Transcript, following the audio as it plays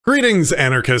Greetings,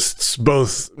 anarchists,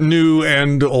 both new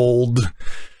and old.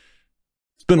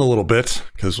 It's been a little bit,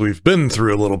 because we've been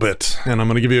through a little bit, and I'm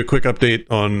going to give you a quick update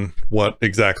on what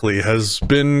exactly has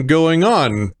been going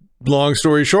on. Long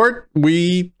story short,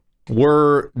 we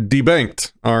were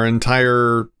debanked. Our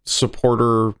entire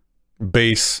supporter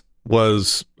base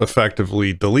was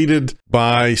effectively deleted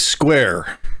by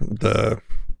Square, the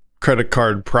credit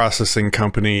card processing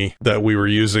company that we were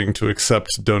using to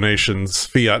accept donations,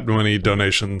 fiat money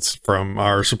donations from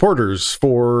our supporters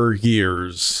for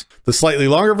years. The slightly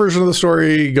longer version of the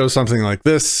story goes something like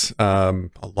this. A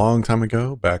long time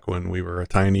ago, back when we were a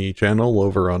tiny channel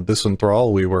over on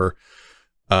Disenthrall, we were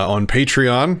on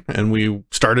Patreon, and we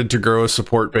started to grow a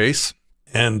support base.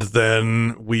 And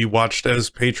then we watched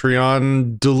as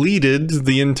Patreon deleted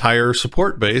the entire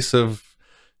support base of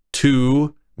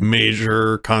two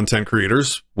major content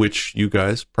creators, which you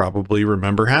guys probably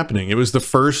remember happening. It was the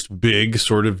first big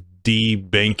sort of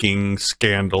debanking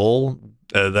scandal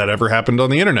that ever happened on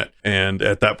the internet. And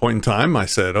at that point in time, I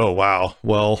said, oh, wow,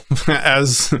 well,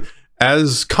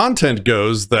 as content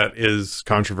goes that is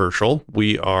controversial,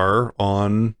 we are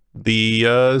on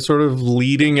the sort of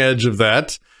leading edge of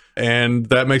that. And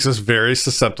that makes us very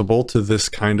susceptible to this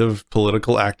kind of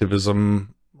political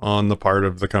activism on the part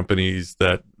of the companies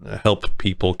that help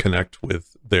people connect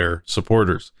with their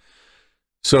supporters.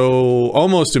 So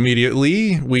almost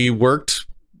immediately we worked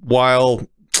while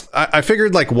I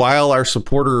figured, like, while our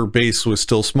supporter base was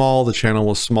still small, the channel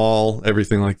was small,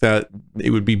 everything like that, it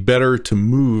would be better to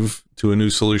move to a new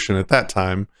solution at that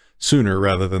time sooner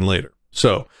rather than later.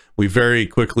 So we very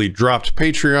quickly dropped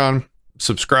Patreon.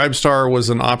 Subscribestar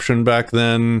was an option back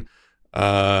then.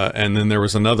 And then there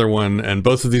was another one, and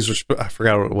both of these were, I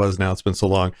forgot what it was now, it's been so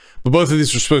long, but both of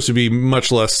these were supposed to be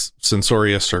much less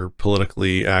censorious or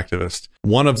politically activist.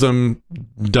 One of them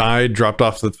died, dropped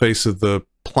off the face of the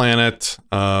planet,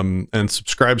 and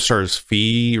Subscribestar's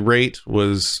fee rate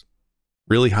was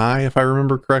really high, if I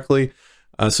remember correctly.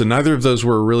 So neither of those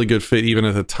were a really good fit even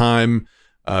at the time.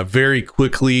 Very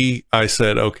quickly, I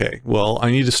said, okay, well,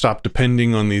 I need to stop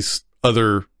depending on these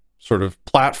other sort of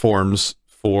platforms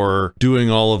for doing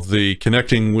all of the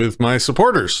connecting with my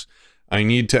supporters. I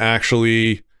need to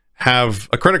actually have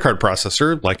a credit card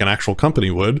processor, like an actual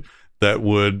company would, that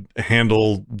would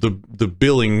handle the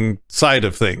billing side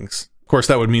of things. Of course,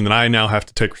 that would mean that I now have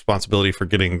to take responsibility for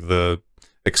getting the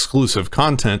exclusive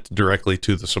content directly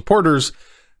to the supporters,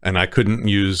 and I couldn't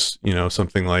use, you know,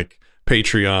 something like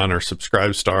Patreon or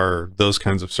Subscribestar or those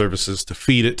kinds of services to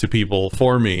feed it to people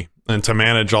for me and to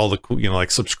manage all the, you know,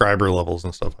 like subscriber levels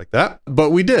and stuff like that.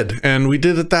 But we did, and we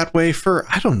did it that way for,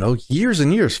 I don't know, years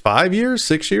and years, 5 years,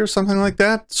 6 years, something like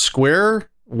that. Square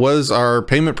was our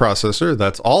payment processor.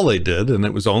 That's all they did, and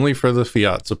it was only for the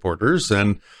fiat supporters.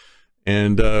 And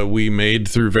we made,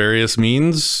 through various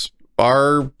means,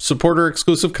 our supporter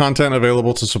exclusive content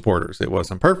available to supporters. It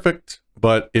wasn't perfect,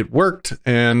 but it worked.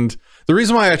 And the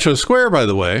reason why I chose Square, by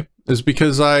the way, is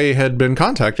because I had been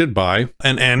contacted by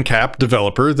an ANCAP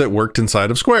developer that worked inside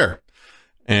of Square.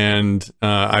 And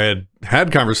I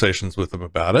had conversations with them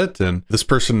about it, and this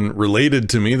person related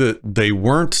to me that they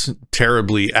weren't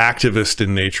terribly activist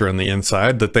in nature on the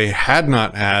inside, that they had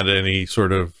not had any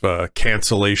sort of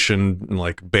cancellation,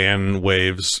 like ban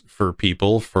waves for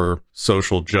people for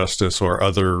social justice or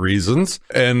other reasons.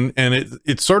 And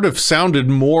it sort of sounded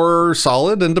more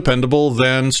solid and dependable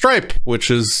than Stripe,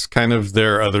 which is kind of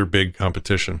their other big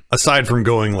competition. Aside from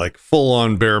going like full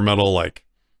on bare metal, like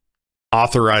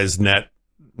authorized net,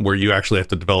 where you actually have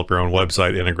to develop your own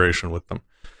website integration with them.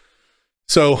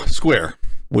 So Square,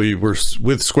 we were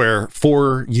with Square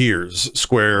for years.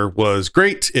 Square was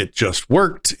great. It just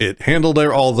worked. It handled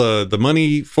all the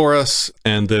money for us.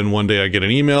 And then one day I get an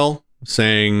email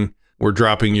saying, we're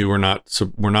dropping you. We're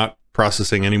not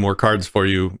processing any more cards for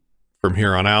you from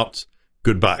here on out.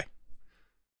 Goodbye.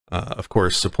 Of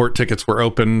course, support tickets were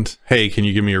opened. Hey, can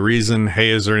you give me a reason? Hey,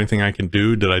 is there anything I can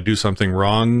do? Did I do something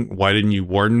wrong? Why didn't you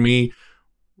warn me?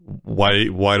 Why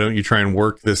don't you try and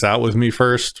work this out with me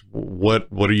first? What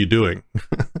are you doing?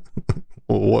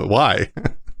 Why?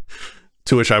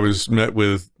 To which I was met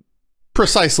with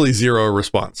precisely zero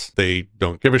response. They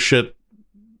don't give a shit.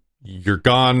 You're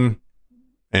gone.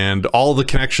 And all the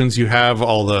connections you have,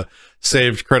 all the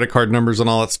saved credit card numbers and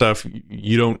all that stuff,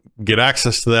 you don't get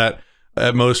access to that.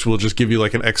 At most, we'll just give you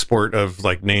like an export of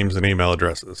like names and email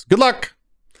addresses. Good luck.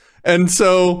 And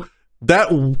so that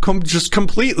just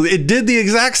completely, it did the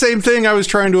exact same thing I was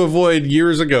trying to avoid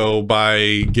years ago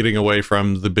by getting away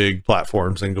from the big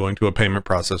platforms and going to a payment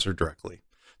processor directly.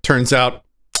 Turns out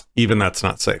even that's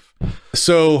not safe.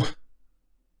 So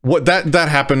what that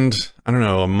happened, I don't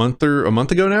know, a month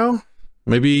ago now,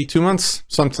 maybe 2 months,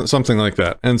 something like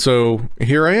that. And so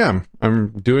here I am. I'm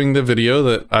doing the video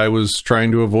that I was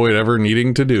trying to avoid ever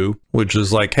needing to do, which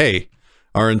is like, hey,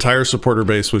 our entire supporter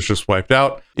base was just wiped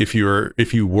out. If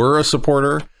you were a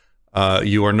supporter,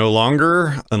 you are no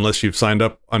longer, unless you've signed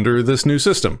up under this new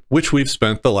system, which we've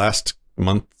spent the last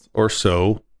month or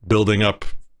so building up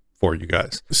for you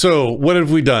guys. So what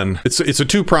have we done? It's a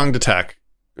two-pronged attack.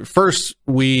 First,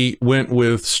 we went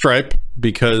with Stripe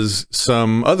because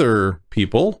some other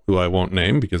people, who I won't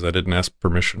name because I didn't ask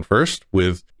permission first,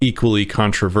 with equally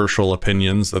controversial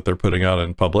opinions that they're putting out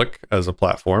in public as a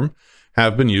platform,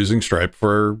 have been using Stripe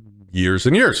for years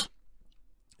and years.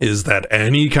 Is that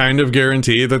any kind of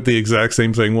guarantee that the exact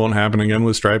same thing won't happen again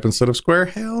with Stripe instead of Square?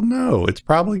 Hell no, it's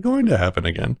probably going to happen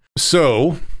again.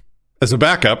 So, as a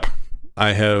backup,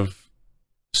 I have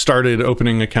started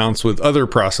opening accounts with other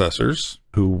processors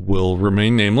who will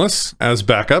remain nameless as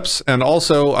backups. And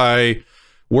also I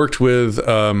worked with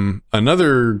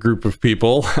another group of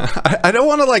people. I don't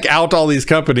want to like out all these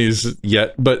companies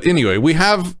yet, but anyway, we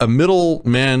have a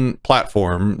middleman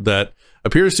platform that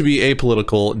appears to be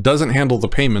apolitical, doesn't handle the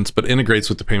payments, but integrates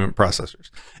with the payment processors.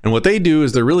 And what they do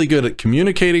is they're really good at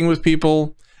communicating with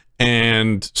people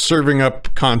and serving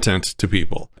up content to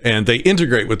people, and they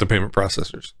integrate with the payment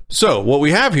processors. So what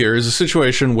we have here is a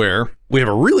situation where we have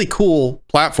a really cool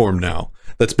platform now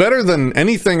that's better than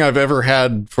anything I've ever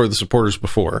had for the supporters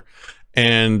before.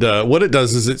 And what it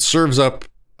does is it serves up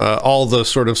all the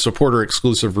sort of supporter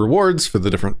exclusive rewards for the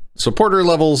different supporter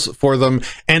levels for them,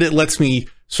 and it lets me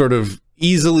sort of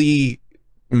easily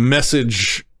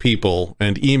message people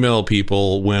and email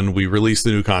people when we release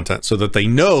the new content so that they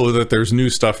know that there's new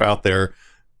stuff out there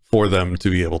for them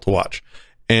to be able to watch.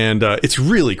 And it's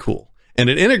really cool. And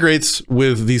it integrates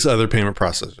with these other payment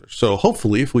processors. So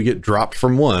hopefully if we get dropped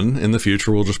from one in the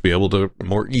future, we'll just be able to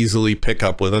more easily pick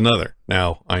up with another.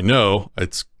 Now, I know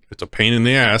it's a pain in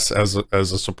the ass as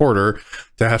a supporter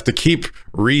to have to keep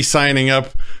re-signing up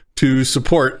to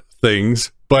support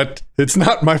things, but it's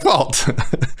not my fault.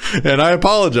 And I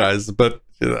apologize, but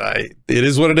it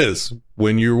is what it is.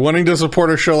 When you're wanting to support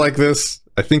a show like this,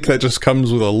 I think that just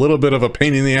comes with a little bit of a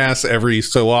pain in the ass every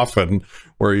so often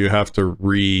where you have to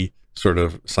sort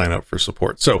of sign up for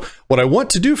support. So what I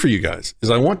want to do for you guys is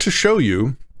I want to show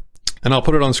you, and I'll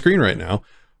put it on screen right now,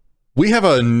 we have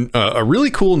a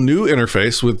really cool new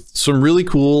interface with some really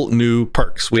cool new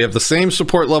perks. We have the same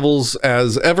support levels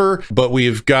as ever, but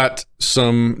we've got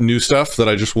some new stuff that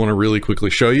I just want to really quickly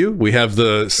show you. We have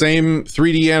the same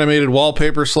 3D animated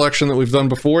wallpaper selection that we've done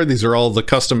before. These are all the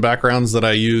custom backgrounds that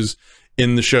I use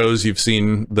in the shows. You've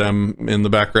seen them in the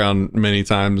background many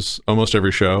times, almost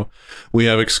every show. We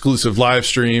have exclusive live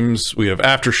streams. We have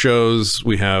after shows.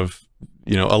 We have,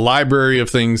 you know, a library of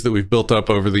things that we've built up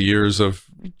over the years of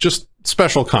just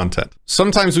special content.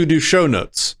 Sometimes we do show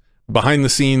notes behind the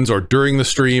scenes or during the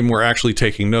stream. We're actually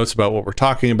taking notes about what we're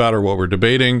talking about or what we're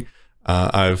debating.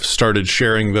 I've started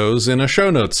sharing those in a show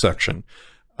notes section.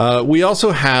 We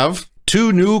also have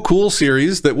 2 new cool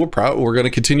series that we're going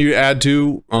to continue to add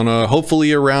to on a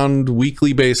hopefully around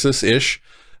weekly basis-ish,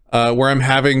 where I'm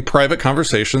having private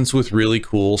conversations with really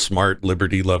cool, smart,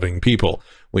 liberty-loving people.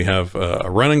 We have a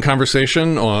running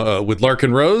conversation with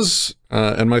Larkin Rose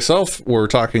and myself. We're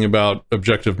talking about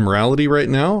objective morality right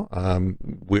now.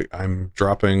 I'm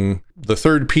dropping the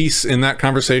 3rd piece in that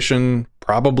conversation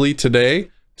probably today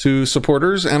to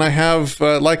supporters. And I have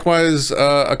likewise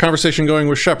a conversation going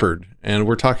with Shepard, and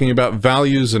we're talking about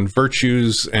values and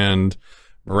virtues and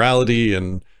morality,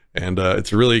 and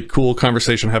it's a really cool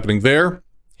conversation happening there.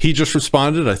 He just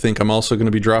responded. I think I'm also going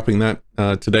to be dropping that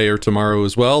today or tomorrow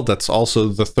as well. That's also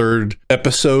the 3rd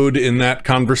episode in that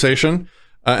conversation.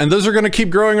 And those are going to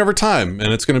keep growing over time.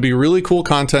 And it's going to be really cool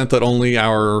content that only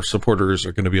our supporters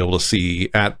are going to be able to see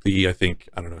at the, I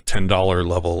don't know, $10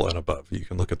 level and above. You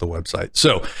can look at the website.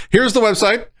 So here's the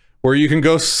website where you can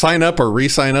go sign up or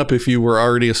re-sign up if you were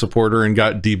already a supporter and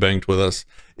got debanked with us.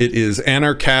 It is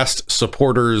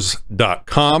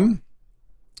anarcastsupporters.com.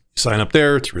 Sign up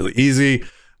there. It's really easy.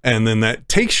 And then that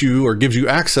takes you or gives you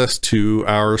access to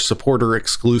our supporter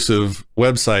exclusive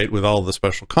website with all the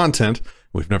special content.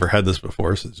 We've never had this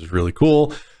before, so this is really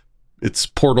cool. It's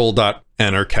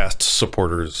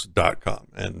portal.anarcastsupporters.com,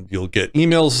 and you'll get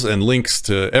emails and links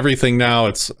to everything now.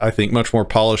 It's, I think, much more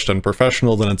polished and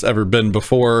professional than it's ever been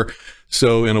before.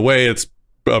 So in a way, it's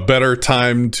a better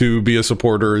time to be a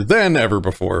supporter than ever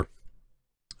before.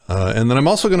 And then I'm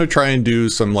also going to try and do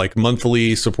some like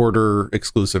monthly supporter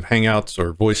exclusive hangouts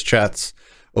or voice chats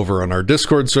over on our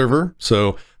Discord server.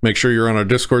 So make sure you're on our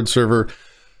Discord server.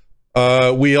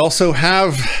 We also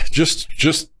have just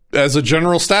as a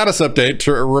general status update,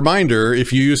 to a reminder,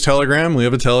 if you use Telegram, we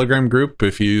have a Telegram group.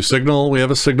 If you use Signal, we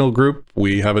have a Signal group.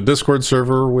 We have a Discord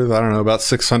server with, I don't know, about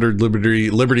 600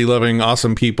 liberty-loving,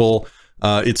 awesome people.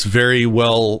 It's very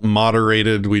well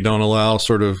moderated. We don't allow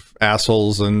sort of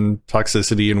assholes and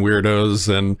toxicity and weirdos,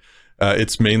 and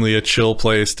it's mainly a chill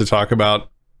place to talk about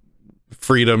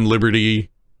freedom, liberty,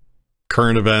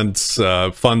 current events,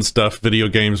 fun stuff, video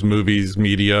games, movies,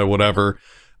 media, whatever.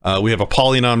 We have a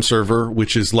Polynom server,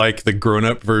 which is like the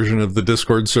grown-up version of the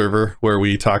Discord server, where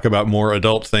we talk about more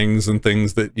adult things and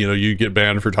things that, you know, you get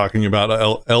banned for talking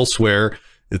about elsewhere.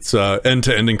 It's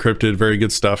end-to-end encrypted, very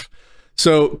good stuff.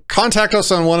 So contact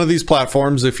us on one of these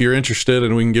platforms if you're interested,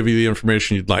 and we can give you the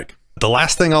information you'd like. The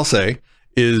last thing I'll say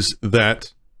is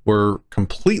that we're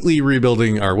completely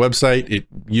rebuilding our website. It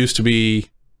used to be,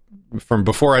 from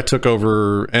before I took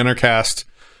over Anarchast,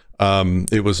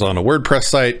 it was on a WordPress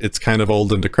site. It's kind of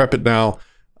old and decrepit now.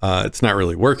 It's not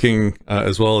really working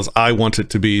as well as I want it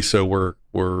to be, so we're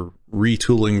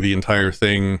retooling the entire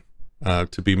thing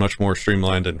to be much more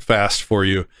streamlined and fast for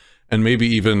you, and maybe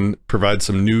even provide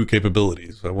some new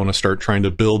capabilities. I want to start trying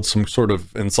to build some sort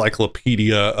of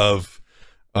encyclopedia of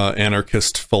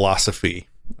anarchist philosophy,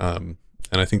 and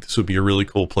I think this would be a really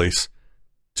cool place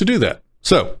to do that.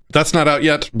 So that's not out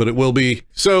yet, but it will be.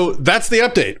 So that's the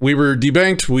update. We were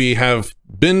debanked. We have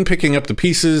been picking up the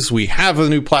pieces. We have a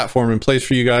new platform in place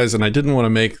for you guys, and I didn't want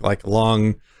to make like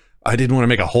I didn't want to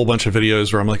make a whole bunch of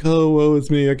videos where I'm like, oh, woe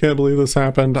is me, I can't believe this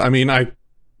happened. I mean, I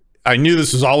knew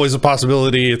this was always a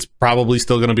possibility. It's probably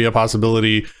still going to be a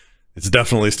possibility. It's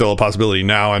definitely still a possibility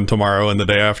now and tomorrow and the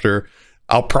day after.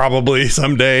 I'll probably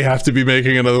someday have to be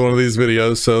making another one of these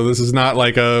videos. So this is not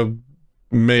like a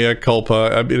mea culpa.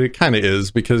 I mean, it kind of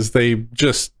is, because they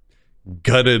just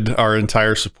gutted our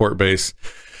entire support base.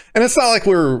 And it's not like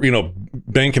we're, you know,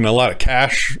 banking a lot of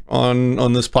cash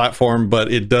on this platform, but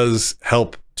it does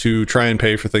help to try and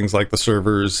pay for things like the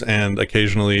servers, and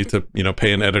occasionally to, you know,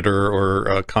 pay an editor or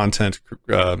a content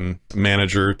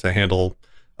manager to handle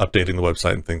updating the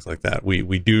website and things like that.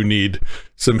 We do need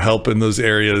some help in those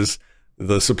areas.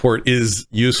 The support is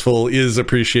useful, is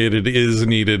appreciated, is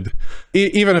needed.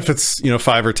 Even if it's, you know,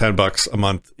 $5 or $10 a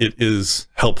month, it is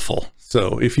helpful.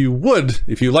 So if you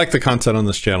like the content on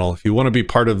this channel, if you want to be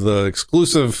part of the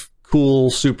exclusive,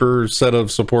 cool, super set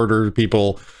of supporter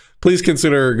people, please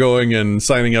consider going and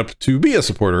signing up to be a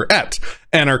supporter at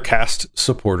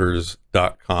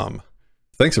anarchastsupporters.com.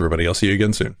 Thanks, everybody. I'll see you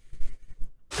again soon.